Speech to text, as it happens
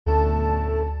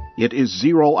It is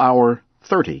 0 hour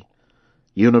 30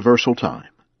 Universal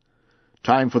Time.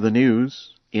 Time for the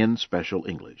news in Special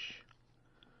English.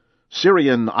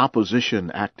 Syrian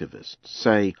opposition activists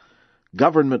say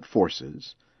government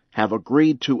forces have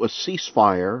agreed to a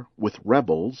ceasefire with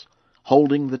rebels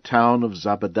holding the town of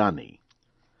Zabadani.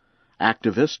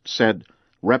 Activists said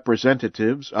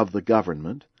representatives of the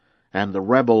government and the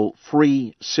rebel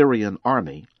Free Syrian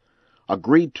Army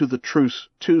agreed to the truce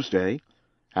Tuesday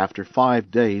after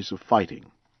 5 days of fighting.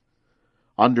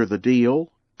 Under the deal,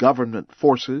 government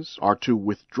forces are to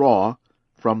withdraw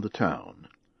from the town.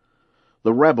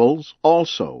 The rebels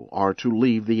also are to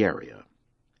leave the area.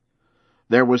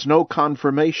 There was no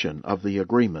confirmation of the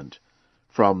agreement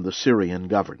from the Syrian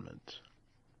government.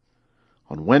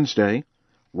 On Wednesday,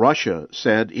 Russia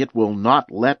said it will not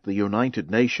let the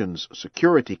United Nations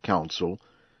Security Council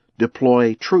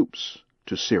deploy troops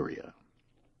to Syria.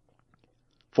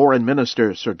 Foreign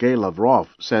Minister Sergei Lavrov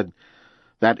said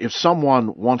that if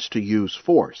someone wants to use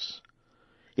force,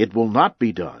 it will not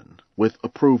be done with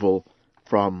approval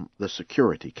from the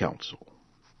Security Council.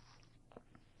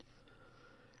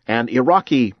 An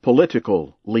Iraqi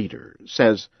political leader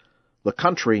says the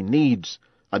country needs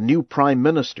a new prime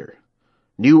minister,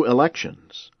 new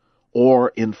elections,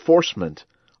 or enforcement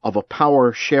of a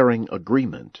power-sharing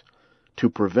agreement to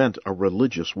prevent a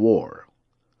religious war.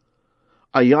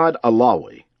 Ayad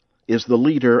Alawi is the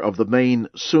leader of the main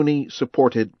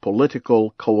Sunni-supported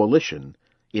political coalition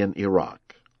in Iraq.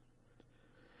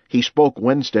 He spoke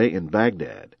Wednesday in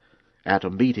Baghdad at a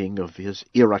meeting of his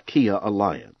Iraqiya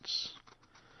alliance.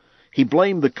 He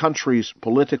blamed the country's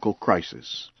political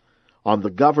crisis on the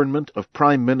government of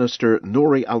Prime Minister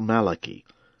Nouri al-Maliki,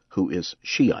 who is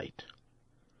Shiite.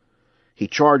 He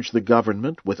charged the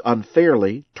government with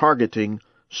unfairly targeting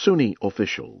Sunni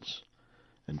officials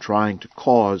and trying to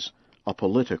cause a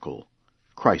political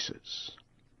crisis.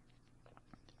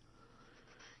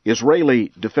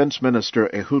 Israeli Defense Minister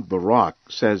Ehud Barak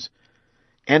says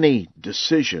any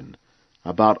decision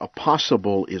about a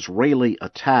possible Israeli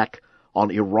attack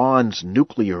on Iran's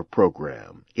nuclear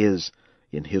program is,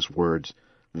 in his words,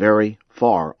 very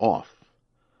far off.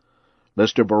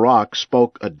 Mr. Barak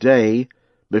spoke a day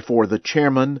before the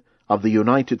chairman of the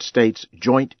United States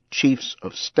Joint Chiefs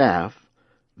of Staff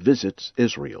visits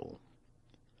Israel.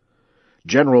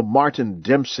 General Martin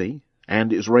Dempsey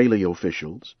and Israeli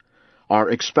officials are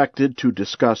expected to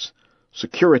discuss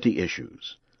security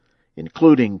issues,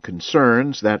 including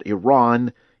concerns that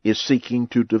Iran is seeking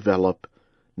to develop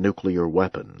nuclear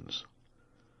weapons.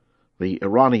 The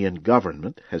Iranian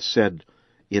government has said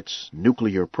its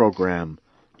nuclear program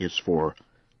is for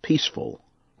peaceful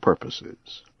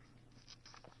purposes.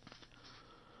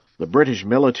 The British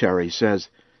military says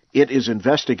it is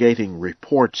investigating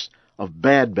reports of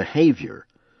bad behavior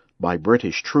by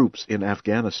British troops in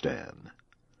Afghanistan.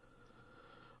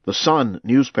 The Sun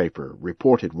newspaper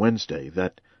reported Wednesday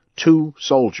that 2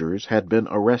 soldiers had been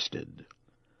arrested.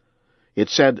 It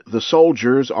said the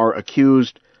soldiers are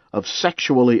accused of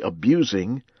sexually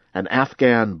abusing an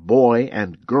Afghan boy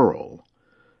and girl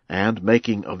and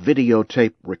making a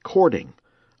videotape recording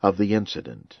of the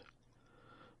incident.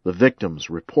 The victims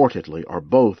reportedly are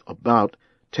both about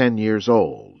 10 years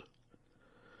old.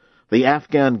 The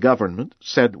Afghan government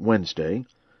said Wednesday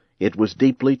it was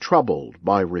deeply troubled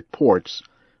by reports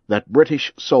that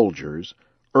British soldiers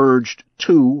urged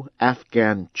 2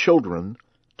 Afghan children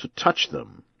to touch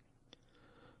them.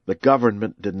 The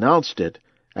government denounced it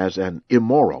as an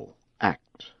immoral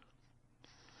act.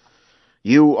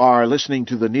 You are listening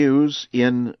to the news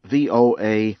in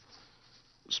VOA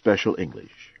Special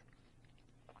English.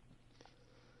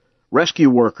 Rescue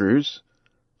workers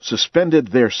suspended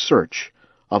their search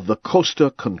of the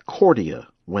Costa Concordia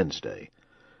Wednesday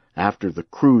after the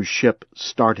cruise ship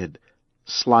started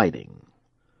sliding.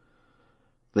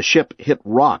 The ship hit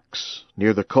rocks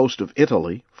near the coast of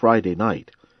Italy Friday night,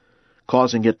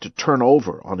 causing it to turn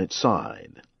over on its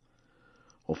side.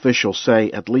 Officials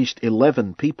say at least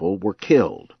 11 people were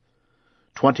killed.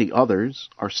 20 others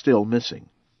are still missing.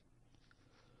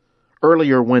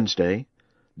 Earlier Wednesday,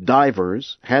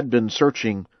 divers had been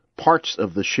searching parts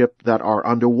of the ship that are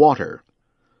underwater.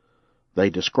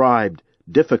 They described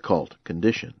difficult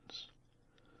conditions.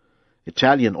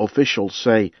 Italian officials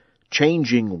say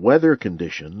changing weather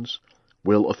conditions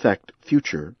will affect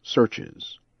future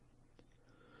searches.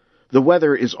 The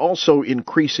weather is also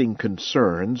increasing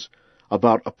concerns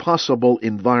about a possible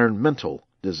environmental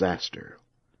disaster.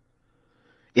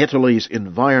 Italy's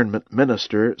environment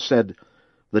minister said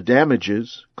the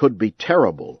damages could be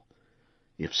terrible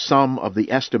if some of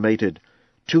the estimated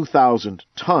 2,000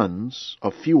 tons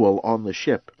of fuel on the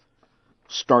ship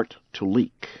start to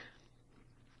leak.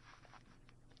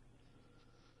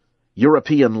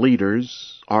 European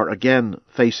leaders are again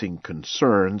facing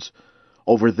concerns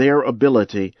over their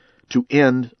ability to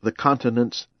end the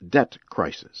continent's debt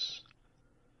crisis.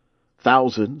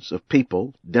 Thousands of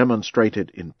people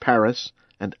demonstrated in Paris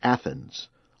and Athens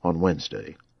on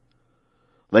Wednesday.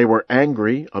 They were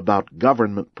angry about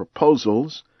government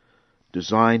proposals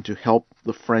designed to help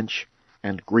the French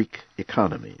and Greek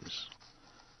economies.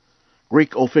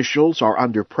 Greek officials are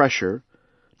under pressure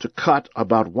to cut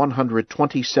about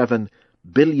 $127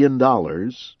 billion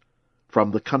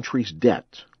from the country's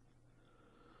debt.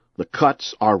 The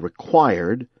cuts are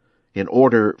required in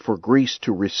order for Greece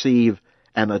to receive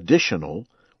an additional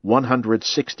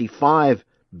 $165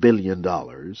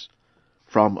 billion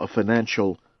from a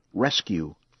financial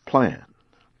rescue plan.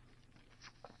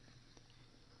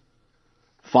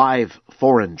 5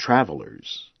 foreign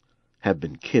travelers have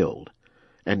been killed,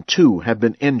 and 2 have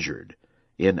been injured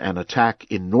in an attack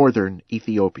in northern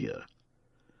Ethiopia.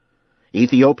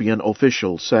 Ethiopian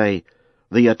officials say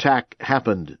the attack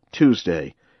happened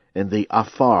Tuesday in the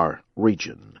Afar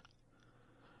region.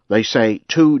 They say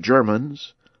 2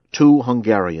 Germans, 2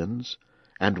 Hungarians,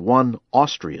 and 1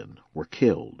 Austrian were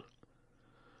killed.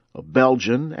 A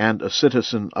Belgian and a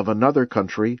citizen of another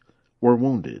country were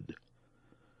wounded.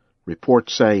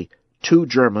 Reports say 2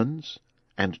 Germans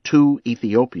and 2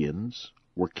 Ethiopians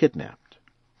were kidnapped.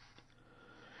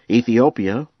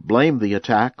 Ethiopia blamed the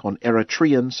attack on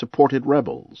Eritrean-supported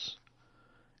rebels.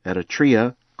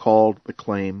 Eritrea called the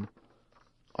claim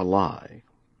a lie.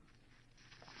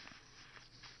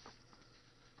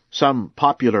 Some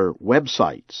popular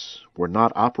websites were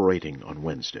not operating on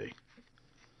Wednesday.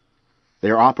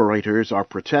 Their operators are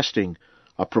protesting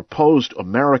a proposed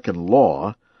American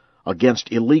law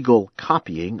against illegal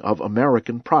copying of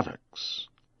American products.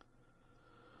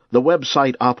 The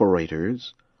website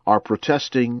operators are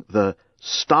protesting the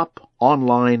Stop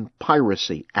Online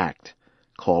Piracy Act,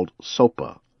 called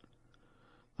SOPA.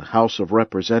 The House of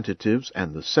Representatives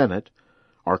and the Senate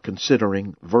are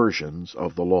considering versions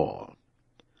of the law.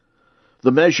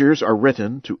 The measures are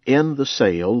written to end the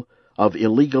sale of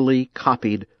illegally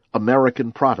copied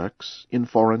American products in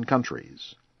foreign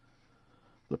countries.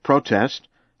 The protest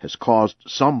has caused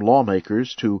some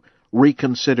lawmakers to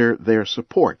reconsider their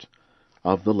support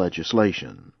of the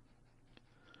legislation.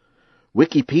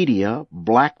 Wikipedia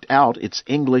blacked out its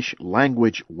English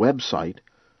language website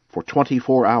for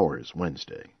 24 hours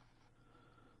Wednesday.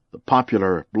 The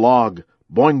popular blog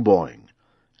Boing Boing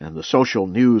and the social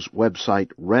news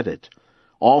website Reddit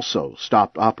also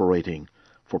stopped operating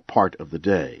for part of the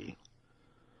day.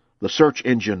 The search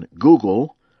engine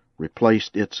Google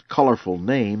replaced its colorful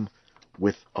name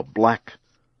with a black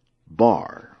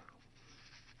bar.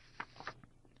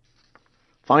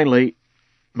 Finally,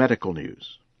 medical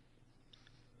news.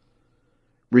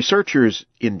 Researchers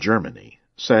in Germany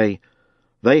say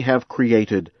they have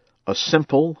created a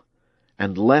simple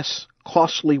and less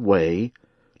costly way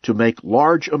to make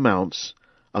large amounts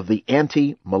of the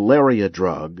anti-malaria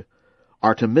drug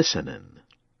artemisinin.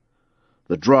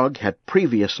 The drug had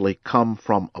previously come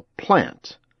from a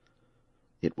plant.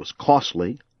 It was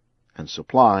costly, and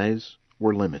supplies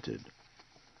were limited.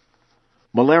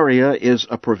 Malaria is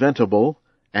a preventable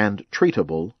and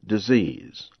treatable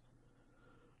disease,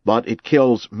 but it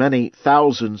kills many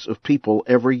thousands of people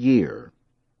every year.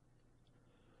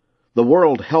 The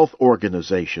World Health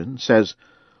Organization says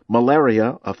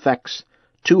malaria affects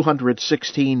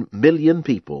 216 million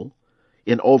people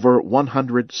in over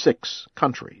 106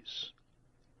 countries.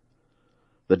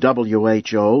 The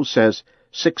WHO says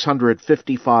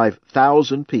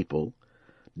 655,000 people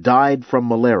died from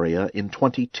malaria in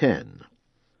 2010.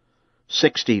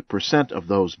 60% of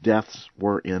those deaths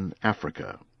were in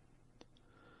Africa.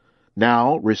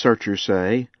 Now, researchers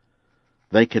say,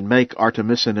 they can make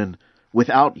artemisinin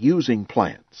without using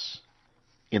plants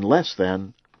in less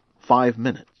than 5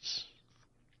 minutes.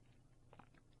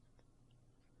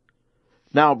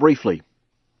 Now, briefly,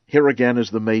 here again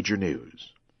is the major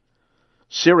news.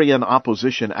 Syrian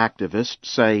opposition activists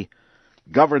say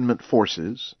government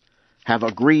forces have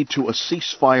agreed to a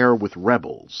ceasefire with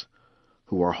rebels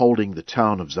who are holding the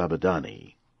town of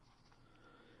Zabadani.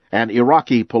 An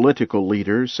Iraqi political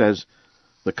leader says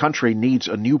the country needs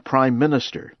a new prime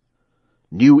minister,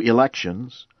 new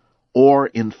elections, or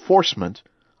enforcement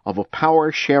of a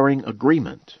power-sharing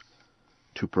agreement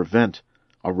to prevent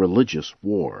a religious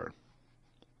war.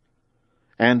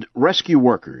 And rescue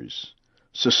workers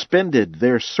suspended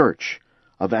their search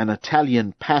of an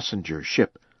Italian passenger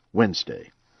ship Wednesday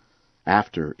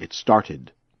after it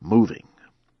started moving.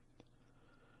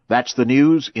 That's the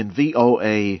news in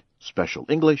VOA Special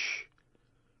English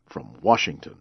from Washington.